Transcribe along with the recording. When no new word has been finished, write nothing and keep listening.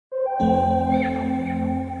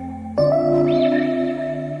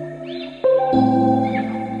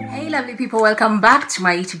Hey lovely people, welcome back to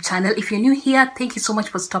my YouTube channel. If you're new here, thank you so much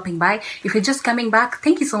for stopping by. If you're just coming back,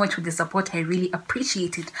 thank you so much for the support. I really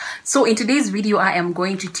appreciate it. So in today's video, I am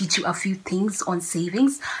going to teach you a few things on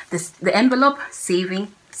savings, the envelope saving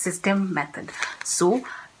system method. So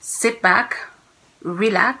sit back,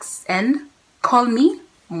 relax, and call me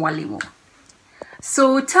Mwalimu.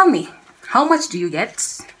 So tell me, how much do you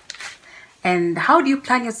get? And how do you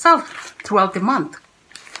plan yourself throughout the month?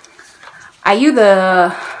 Are you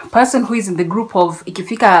the person who is in the group of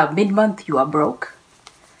ikifika mid-month you are broke?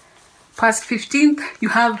 Past 15th you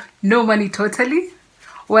have no money totally?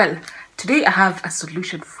 Well, today I have a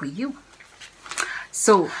solution for you.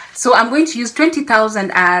 So I'm going to use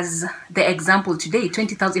 20,000 as the example today.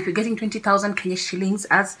 20,000, if you're getting 20,000 Kenya shillings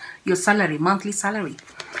as your salary, monthly salary.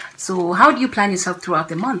 So how do you plan yourself throughout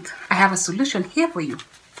the month? I have a solution here for you.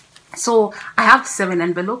 So I have 7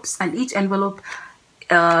 envelopes, and each envelope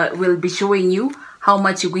will be showing you how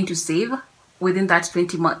much you're going to save within that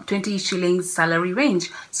 20 shillings salary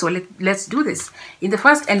range. So let's do this. In the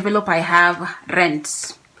first envelope, I have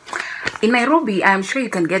rent. In Nairobi, I'm sure you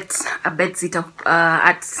can get a bed sitter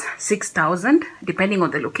at 6,000, depending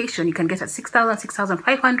on the location. You can get at 6,000,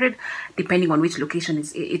 6,500, depending on which location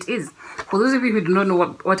it is. For those of you who do not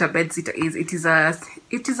know what a bed sitter is, it is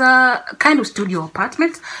a kind of studio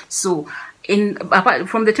apartment. So apart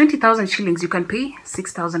from the 20,000 shillings, you can pay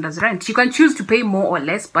 6,000 as rent. You can choose to pay more or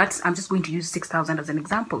less, but I'm just going to use 6,000 as an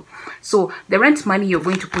example. So the rent money you're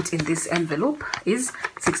going to put in this envelope is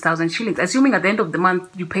 6,000 shillings. Assuming at the end of the month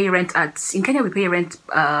you pay rent in Kenya, we pay rent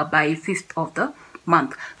by 5th of the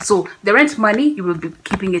month. So the rent money, you will be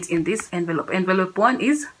keeping it in this envelope. Envelope 1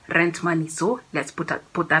 is rent money. So let's put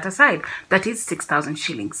that aside. That is 6,000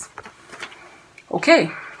 shillings.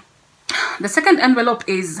 Okay. The second envelope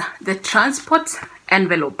is the transport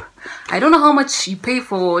envelope. I don't know how much you pay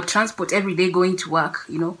for transport every day going to work,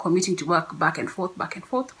 commuting to work back and forth.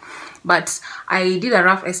 But I did a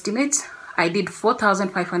rough estimate. I did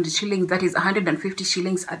 4,500 shillings. That is 150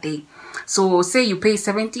 shillings a day. So say you pay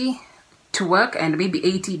 70 to work and maybe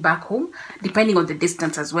 80 back home, depending on the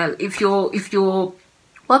distance as well. If your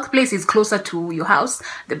workplace is closer to your house,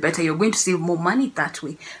 the better. You're going to save more money that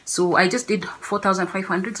way. So I just did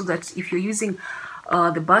 4,500 so that if you're using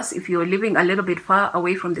the bus, if you're living a little bit far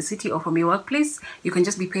away from the city or from your workplace, you can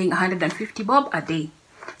just be paying 150 bob a day.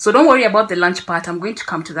 So don't worry about the lunch part. I'm going to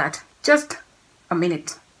come to that just a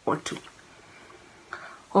minute or two.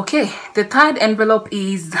 Okay, the third envelope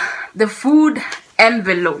is the food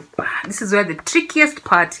envelope. This is where the trickiest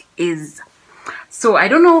part is. So I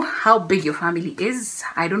don't know how big your family is.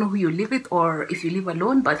 I don't know who you live with or if you live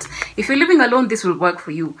alone. But if you're living alone, this will work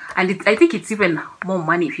for you. And I think it's even more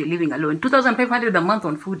money if you're living alone. 2,500 a month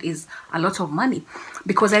on food is a lot of money.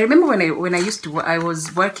 Because I remember when I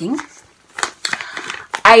was working,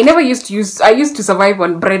 I used to survive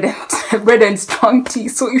on bread and strong tea.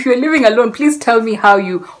 So if you're living alone, please tell me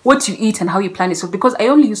what you eat and how you plan it. So because I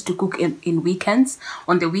only used to cook in weekends,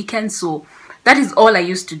 on the weekends. So that is all I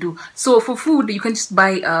used to do. So for food, you can just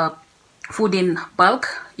buy food in bulk.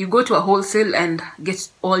 You go to a wholesale and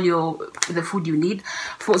get all the food you need.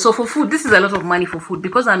 So for food, this is a lot of money for food,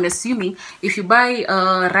 because I'm assuming if you buy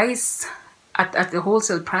rice at the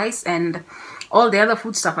wholesale price and all the other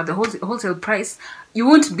food stuff at the wholesale price, you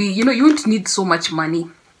won't need so much money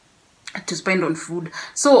to spend on food.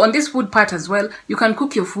 So on this food part as well, you can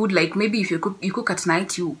cook your food. Like maybe if you cook at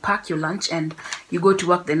night, you pack your lunch and you go to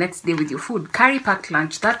work the next day with your food. Carry packed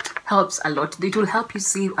lunch, that helps a lot. It will help you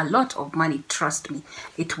save a lot of money. Trust me,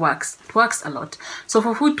 it works a lot. So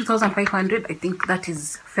for food, 2,500, I think that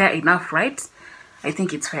is fair enough, right? I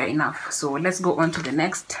think it's fair enough. So let's go on to the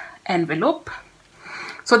next envelope.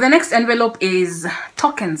 So the next envelope is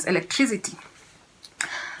tokens, electricity.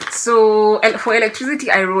 So for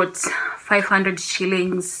electricity, I wrote 500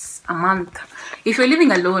 shillings a month. If you're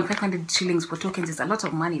living alone, 500 shillings for tokens is a lot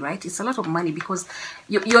of money, right? It's a lot of money because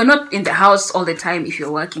you're not in the house all the time. If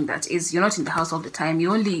you're working, that is, you're not in the house all the time.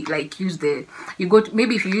 You only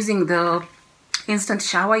maybe if you're using the instant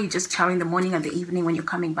shower, you just shower in the morning and the evening when you're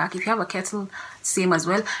coming back. If you have a kettle, same as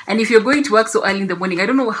well. And if you're going to work so early in the morning, I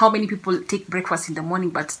don't know how many people take breakfast in the morning,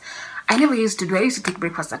 but I never used to do. I used to take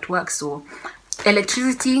breakfast at work. So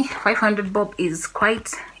electricity, 500 bob is quite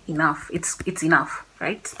enough. It's enough,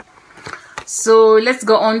 right? So let's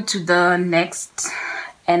go on to the next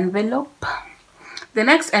envelope. The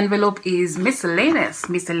next envelope is miscellaneous.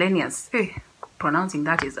 pronouncing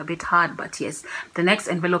that is a bit hard, but yes. The next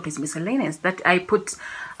envelope is miscellaneous. That I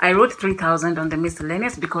wrote 3,000 on the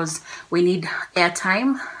miscellaneous because we need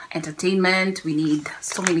airtime, entertainment, we need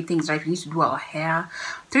so many things, right? We need to do our hair.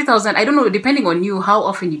 3,000, I don't know, depending on you, how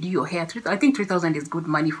often you do your hair. I think 3,000 is good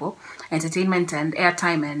money for entertainment and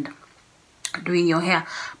airtime and doing your hair,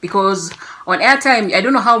 because on airtime, I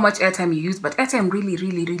don't know how much airtime you use, but airtime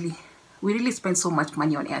we really spend so much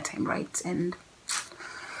money on airtime, right? And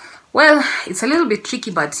well, it's a little bit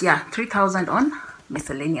tricky, but yeah, 3,000 on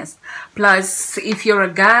miscellaneous. Plus, if you're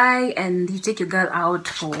a guy and you take your girl out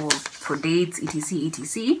for dates,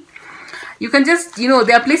 etc, you can just, you know,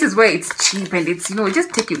 there are places where it's cheap and it's, you know,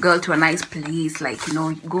 just take your girl to a nice place, like, you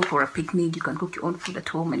know, go for a picnic. You can cook your own food at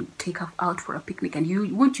home and take her out for a picnic, and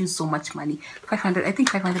you won't use so much money. 500, I think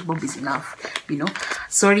 500 bob is enough, you know.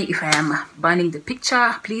 Sorry if I am burning the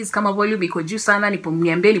picture. Please, kama volume iko juu sana,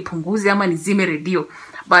 niambie nipunguze ama nizime radio.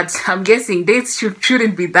 But I'm guessing dates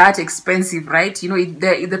shouldn't be that expensive, right? You know,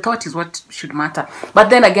 the thought is what should matter. But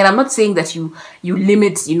then again, I'm not saying that you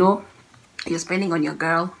limit, you know, you're spending on your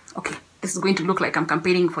girl. Okay, this is going to look like I'm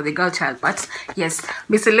campaigning for the girl child, but yes,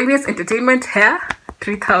 miscellaneous, entertainment, hair,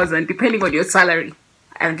 3,000, depending on your salary.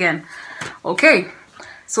 Again, okay.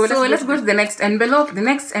 So let's go to the next envelope. The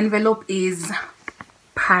next envelope is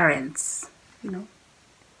parents. You know,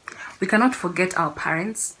 we cannot forget our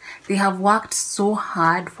parents. They have worked so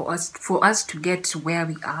hard for us to get to where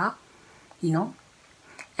we are, you know.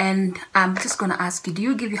 And I'm just gonna ask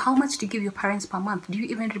you, how much do you give your parents per month? Do you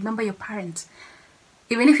even remember your parents?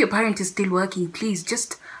 Even if your parent is still working, please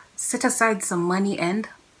just set aside some money and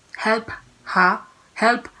help her,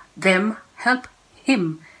 help them, help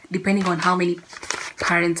him, depending on how many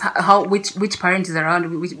parents, which parent is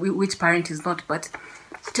around, which parent is not. But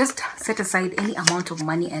just set aside any amount of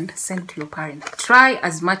money and send to your parent. Try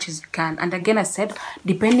as much as you can. And again, I said,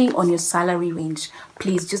 depending on your salary range,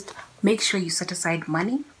 please just make sure you set aside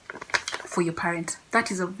money for your parent.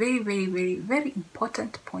 That is a very, very, very, very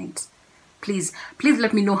important point. Please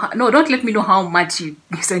let me know don't let me know how much you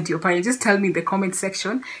send to your parents. Just tell me in the comment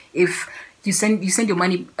section if you send your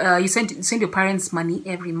money, you send your parents money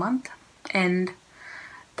every month. And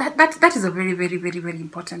that is a very, very, very, very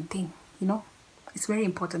important thing, you know. It's very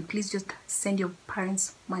important. Please just send your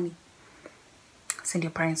parents money. Send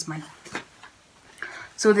your parents money.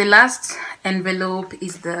 So the last envelope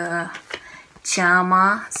is the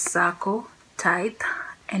Chama Sacco Tithe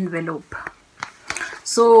envelope.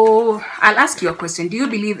 So I'll ask you a question. Do you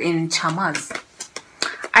believe in chamas?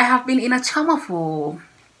 I have been in a chama for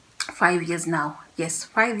 5 years now. Yes,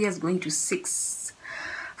 5 years going to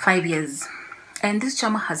 5 years. And this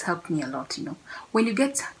chama has helped me a lot, you know. When you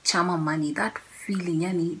get chama money, that feeling,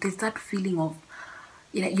 yani, there's that feeling of,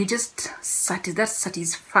 you know, you just that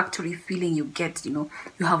satisfactory feeling you get, you know.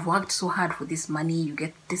 You have worked so hard for this money, you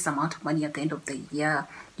get this amount of money at the end of the year,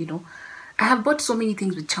 you know. I have bought so many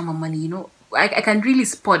things with chama money, you know. I can really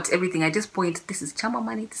spot everything. I just point, this is chama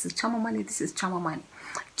money, this is chama money, this is chama money.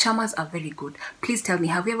 Chamas are very good. Please tell me,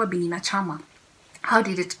 have you ever been in a chama? How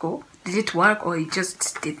did it go? Did it work or it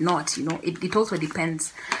just did not? You know, it also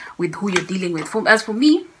depends with who you're dealing with. As for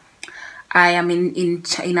me, I am in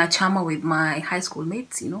a chama with my high school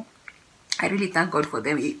mates, you know. I really thank God for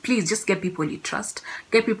them. Please just get people you trust,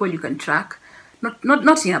 get people you can track.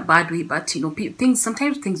 Not in a bad way, but you know,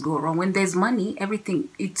 sometimes things go wrong. When there's money,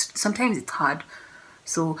 sometimes it's hard.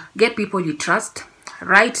 So get people you trust,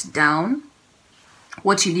 write down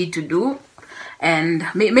what you need to do, and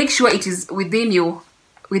make sure it is within your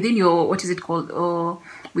what is it called,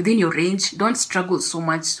 within your range. Don't struggle so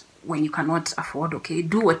much when you cannot afford. Okay,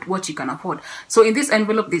 do what you can afford. So in this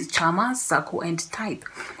envelope, there's chama, sacco, and tithe.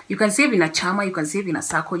 You can save in a chama, you can save in a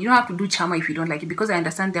sacco. You don't have to do chama if you don't like it, because I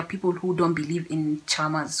understand there are people who don't believe in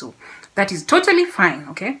chamas, so that is totally fine.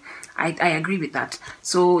 Okay, I agree with that.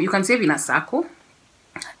 So you can save in a sacco.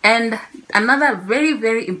 And another very,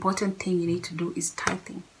 very important thing you need to do is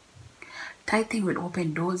tithing. Tithing will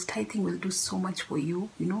open doors. Tithing will do so much for you,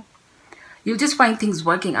 you know. You'll just find things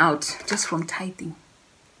working out just from tithing.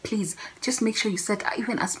 Please, just make sure you set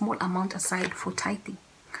even a small amount aside for tithing.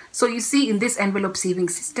 So you see, in this envelope saving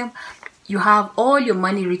system, you have all your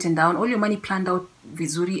money written down, all your money planned out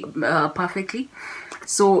vizuri, perfectly.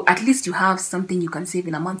 So at least you have something you can save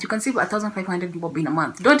in a month. You can save 1,500 bob in a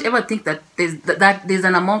month. Don't ever think that there's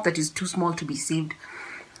an amount that is too small to be saved.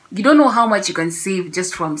 You don't know how much you can save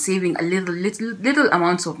just from saving a little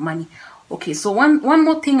amounts of money. Okay, so one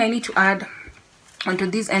more thing I need to add onto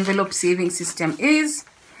this envelope saving system is,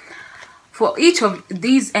 for each of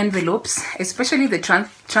these envelopes, especially the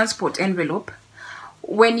transport envelope,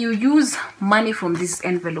 when you use money from this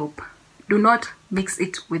envelope, do not mix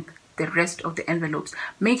it with the rest of the envelopes,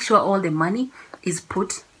 make sure all the money is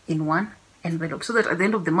put in one envelope, so that at the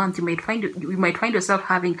end of the month you might find yourself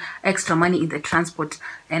having extra money in the transport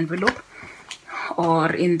envelope,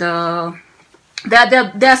 or in the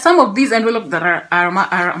there are some of these envelopes that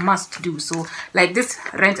are a must do. So like this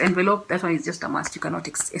rent envelope, that one is just a must. You cannot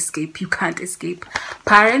escape. You can't escape.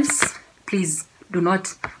 Parents, please do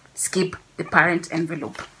not skip the parent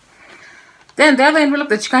envelope. Then the other envelope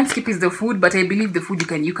that you can't skip is the food, but I believe the food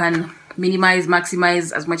you can minimize,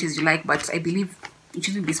 maximize as much as you like, but I believe you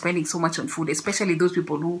shouldn't be spending so much on food, especially those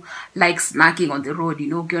people who like snacking on the road, you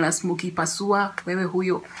know, ukiona smoky pasua, wewe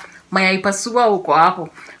huyo mayai pasua uko hapo.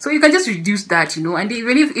 So you can just reduce that, you know, and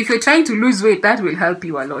even if you're trying to lose weight, that will help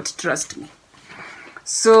you a lot, trust me.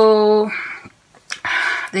 So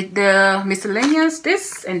the miscellaneous,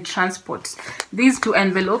 this and transport, these two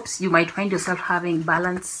envelopes, you might find yourself having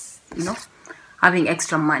balance, you know, having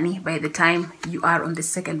extra money by the time you are on the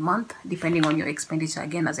second month, depending on your expenditure,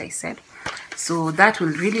 again, as I said. So that will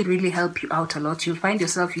really help you out a lot. You'll find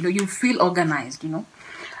yourself, you know, you feel organized, you know.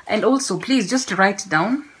 And also, please just write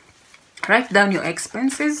down your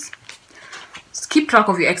expenses. Just keep track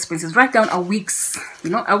of your expenses. Write down a week's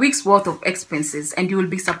worth of expenses, and you will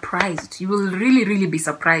be surprised. You will really be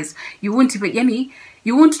surprised. You won't even,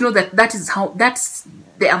 you won't know that's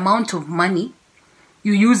the amount of money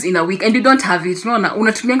you use in a week, and you don't have it. No,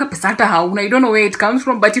 unatumianga pesa hata hauna, you don't know where it comes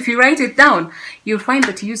from. But if you write it down, you'll find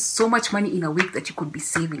that you use so much money in a week that you could be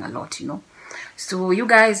saving a lot, you know. So you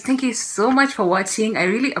guys, thank you so much for watching. I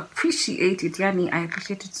really appreciate it. I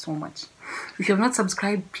appreciate it so much. If you have not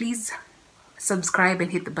subscribed, please subscribe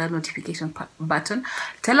and hit the bell notification button.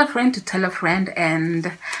 Tell a friend to tell a friend,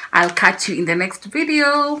 and I'll catch you in the next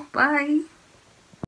video. Bye.